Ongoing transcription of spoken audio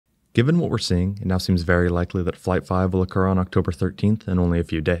Given what we're seeing, it now seems very likely that Flight 5 will occur on October 13th in only a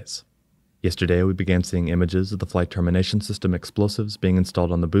few days. Yesterday, we began seeing images of the Flight Termination System explosives being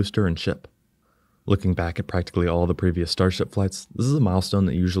installed on the booster and ship. Looking back at practically all the previous Starship flights, this is a milestone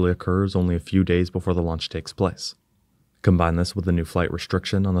that usually occurs only a few days before the launch takes place. Combine this with the new flight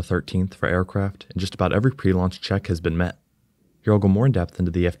restriction on the 13th for aircraft, and just about every pre-launch check has been met. Here I'll go more in depth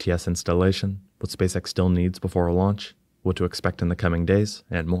into the FTS installation, what SpaceX still needs before a launch, what to expect in the coming days,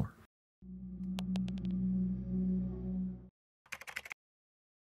 and more.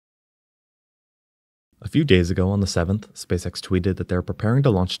 A few days ago on the 7th, SpaceX tweeted that they are preparing to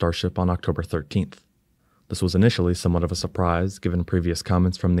launch Starship on October 13th. This was initially somewhat of a surprise given previous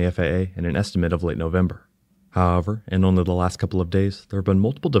comments from the FAA and an estimate of late November. However, in only the last couple of days, there have been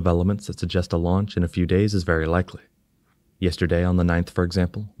multiple developments that suggest a launch in a few days is very likely. Yesterday on the 9th, for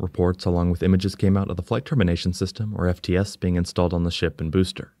example, reports along with images came out of the Flight Termination System, or FTS, being installed on the ship and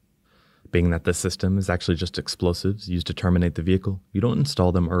booster. Being that this system is actually just explosives used to terminate the vehicle, you don't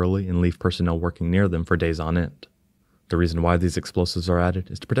install them early and leave personnel working near them for days on end. The reason why these explosives are added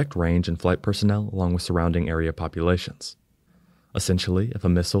is to protect range and flight personnel along with surrounding area populations. Essentially, if a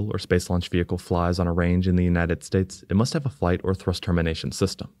missile or space launch vehicle flies on a range in the United States, it must have a flight or thrust termination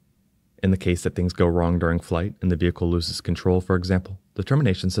system. In the case that things go wrong during flight and the vehicle loses control, for example, the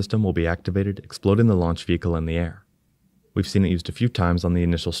termination system will be activated, exploding the launch vehicle in the air. We've seen it used a few times on the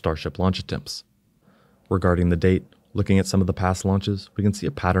initial Starship launch attempts. Regarding the date, looking at some of the past launches, we can see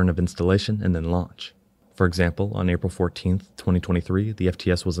a pattern of installation and then launch. For example, on April 14th, 2023, the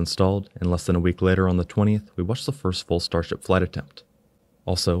FTS was installed, and less than a week later on the 20th, we watched the first full Starship flight attempt.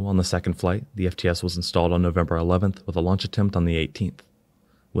 Also, on the second flight, the FTS was installed on November 11th with a launch attempt on the 18th.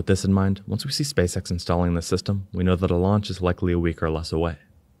 With this in mind, once we see SpaceX installing the system, we know that a launch is likely a week or less away.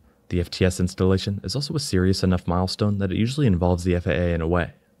 The FTS installation is also a serious enough milestone that it usually involves the FAA in a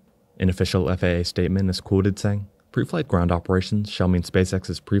way. An official FAA statement is quoted saying, "Pre-flight ground operations shall mean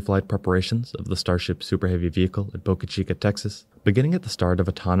SpaceX's pre-flight preparations of the Starship Super Heavy vehicle at Boca Chica, Texas, beginning at the start of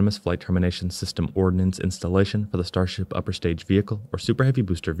Autonomous Flight Termination System Ordnance installation for the Starship Upper Stage Vehicle or Super Heavy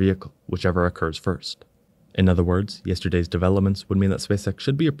Booster Vehicle, whichever occurs first." In other words, yesterday's developments would mean that SpaceX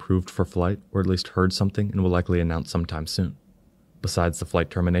should be approved for flight, or at least heard something and will likely announce sometime soon. Besides the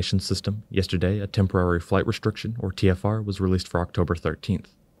flight termination system, yesterday a temporary flight restriction, or TFR, was released for October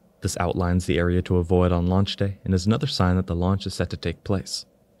 13th. This outlines the area to avoid on launch day and is another sign that the launch is set to take place.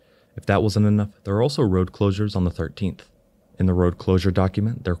 If that wasn't enough, there are also road closures on the 13th. In the road closure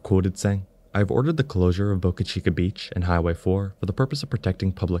document, they're quoted saying, "I have ordered the closure of Boca Chica Beach and Highway 4 for the purpose of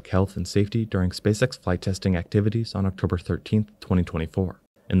protecting public health and safety during SpaceX flight testing activities on October 13th, 2024,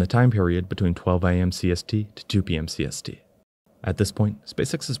 in the time period between 12 a.m. CST to 2 p.m. CST. At this point,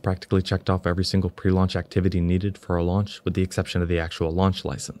 SpaceX has practically checked off every single pre-launch activity needed for a launch with the exception of the actual launch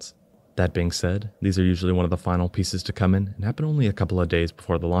license. That being said, these are usually one of the final pieces to come in and happen only a couple of days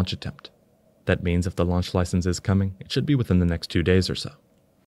before the launch attempt. That means if the launch license is coming, it should be within the next 2 days or so.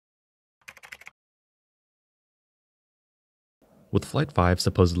 With Flight 5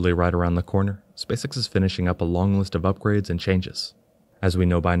 supposedly right around the corner, SpaceX is finishing up a long list of upgrades and changes. As we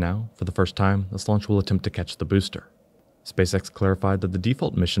know by now, for the first time, this launch will attempt to catch the booster. SpaceX clarified that the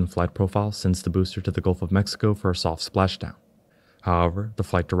default mission flight profile sends the booster to the Gulf of Mexico for a soft splashdown. However, the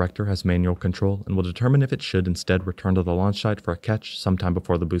flight director has manual control and will determine if it should instead return to the launch site for a catch sometime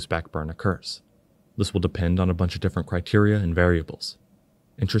before the boost back burn occurs. This will depend on a bunch of different criteria and variables.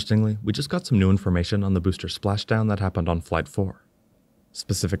 Interestingly, we just got some new information on the booster splashdown that happened on Flight 4.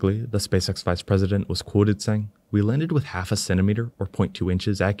 Specifically, the SpaceX vice president was quoted saying, "We landed with 0.5 centimeter or 0.2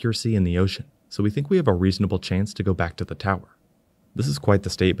 inches accuracy in the ocean, so we think we have a reasonable chance to go back to the tower." This is quite the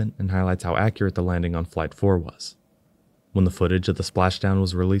statement and highlights how accurate the landing on Flight 4 was. When the footage of the splashdown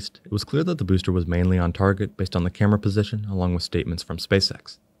was released, it was clear that the booster was mainly on target based on the camera position along with statements from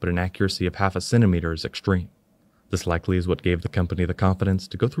SpaceX, but an accuracy of 0.5 centimeter is extreme. This likely is what gave the company the confidence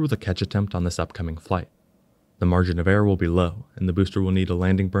to go through with a catch attempt on this upcoming flight. The margin of error will be low, and the booster will need a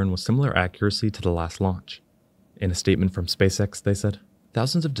landing burn with similar accuracy to the last launch. In a statement from SpaceX, they said,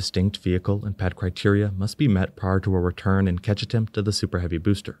 "Thousands of distinct vehicle and pad criteria must be met prior to a return and catch attempt of the Super Heavy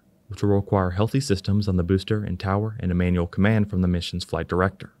booster, which will require healthy systems on the booster and tower and a manual command from the mission's flight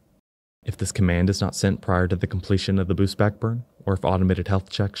director. If this command is not sent prior to the completion of the boost back burn, or if automated health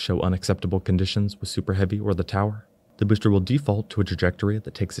checks show unacceptable conditions with Super Heavy or the tower, the booster will default to a trajectory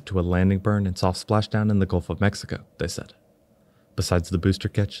that takes it to a landing burn and soft splashdown in the Gulf of Mexico," they said. Besides the booster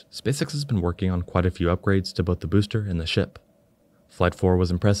catch, SpaceX has been working on quite a few upgrades to both the booster and the ship. Flight 4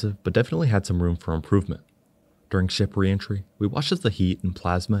 was impressive, but definitely had some room for improvement. During ship re-entry, we watched as the heat and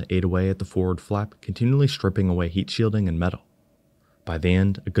plasma ate away at the forward flap, continually stripping away heat shielding and metal. By the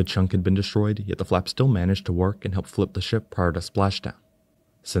end, a good chunk had been destroyed, yet the flap still managed to work and help flip the ship prior to splashdown.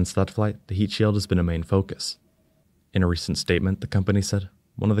 Since that flight, the heat shield has been a main focus. In a recent statement, the company said,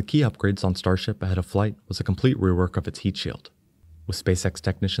 one of the key upgrades on Starship ahead of flight was a complete rework of its heat shield, with SpaceX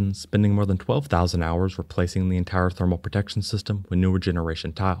technicians spending more than 12,000 hours replacing the entire thermal protection system with newer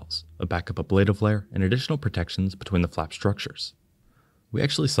generation tiles, a backup ablative layer, and additional protections between the flap structures. We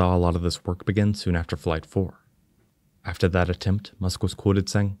actually saw a lot of this work begin soon after Flight 4. After that attempt, Musk was quoted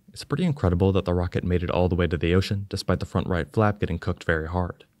saying, "It's pretty incredible that the rocket made it all the way to the ocean despite the front right flap getting cooked very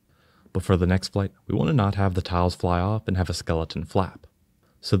hard. But for the next flight, we want to not have the tiles fly off and have a skeleton flap.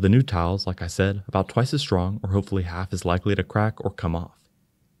 So the new tiles, like I said, about twice as strong or hopefully half as likely to crack or come off."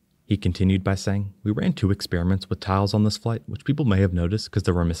 He continued by saying, "We ran 2 experiments with tiles on this flight, which people may have noticed because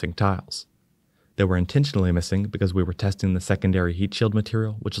there were missing tiles. They were intentionally missing because we were testing the secondary heat shield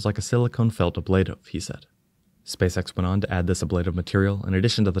material, which is like a silicone felt ablative," he said. SpaceX went on to add this ablative material in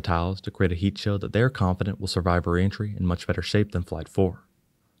addition to the tiles to create a heat shield that they are confident will survive re-entry in much better shape than Flight 4.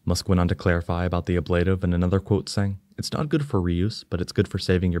 Musk went on to clarify about the ablative in another quote saying, "It's not good for reuse, but it's good for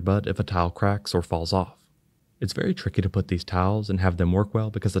saving your butt if a tile cracks or falls off. It's very tricky to put these tiles and have them work well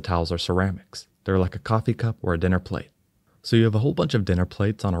because the tiles are ceramics. They're like a coffee cup or a dinner plate. So you have a whole bunch of dinner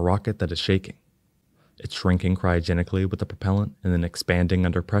plates on a rocket that is shaking. It's shrinking cryogenically with the propellant and then expanding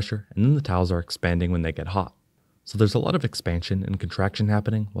under pressure, and then the tiles are expanding when they get hot. So there's a lot of expansion and contraction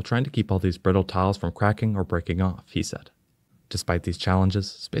happening while trying to keep all these brittle tiles from cracking or breaking off," he said. Despite these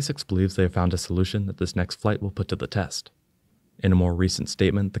challenges, SpaceX believes they have found a solution that this next flight will put to the test. In a more recent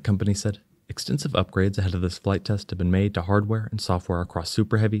statement, the company said, "Extensive upgrades ahead of this flight test have been made to hardware and software across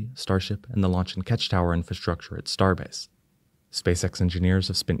Super Heavy, Starship, and the launch and catch tower infrastructure at Starbase. SpaceX engineers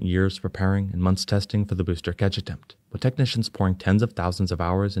have spent years preparing and months testing for the booster catch attempt, with technicians pouring tens of thousands of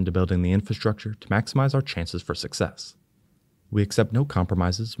hours into building the infrastructure to maximize our chances for success. We accept no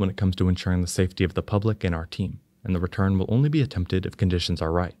compromises when it comes to ensuring the safety of the public and our team, and the return will only be attempted if conditions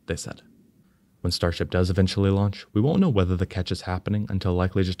are right," they said. When Starship does eventually launch, we won't know whether the catch is happening until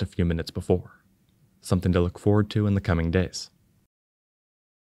likely just a few minutes before. Something to look forward to in the coming days.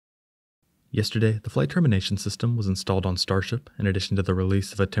 Yesterday, the Flight Termination System was installed on Starship in addition to the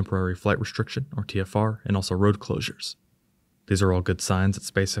release of a temporary flight restriction, or TFR, and also road closures. These are all good signs that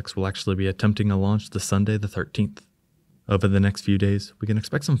SpaceX will actually be attempting a launch this Sunday the 13th. Over the next few days, we can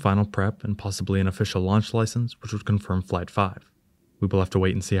expect some final prep and possibly an official launch license, which would confirm Flight 5. We will have to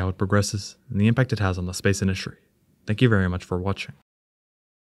wait and see how it progresses and the impact it has on the space industry. Thank you very much for watching.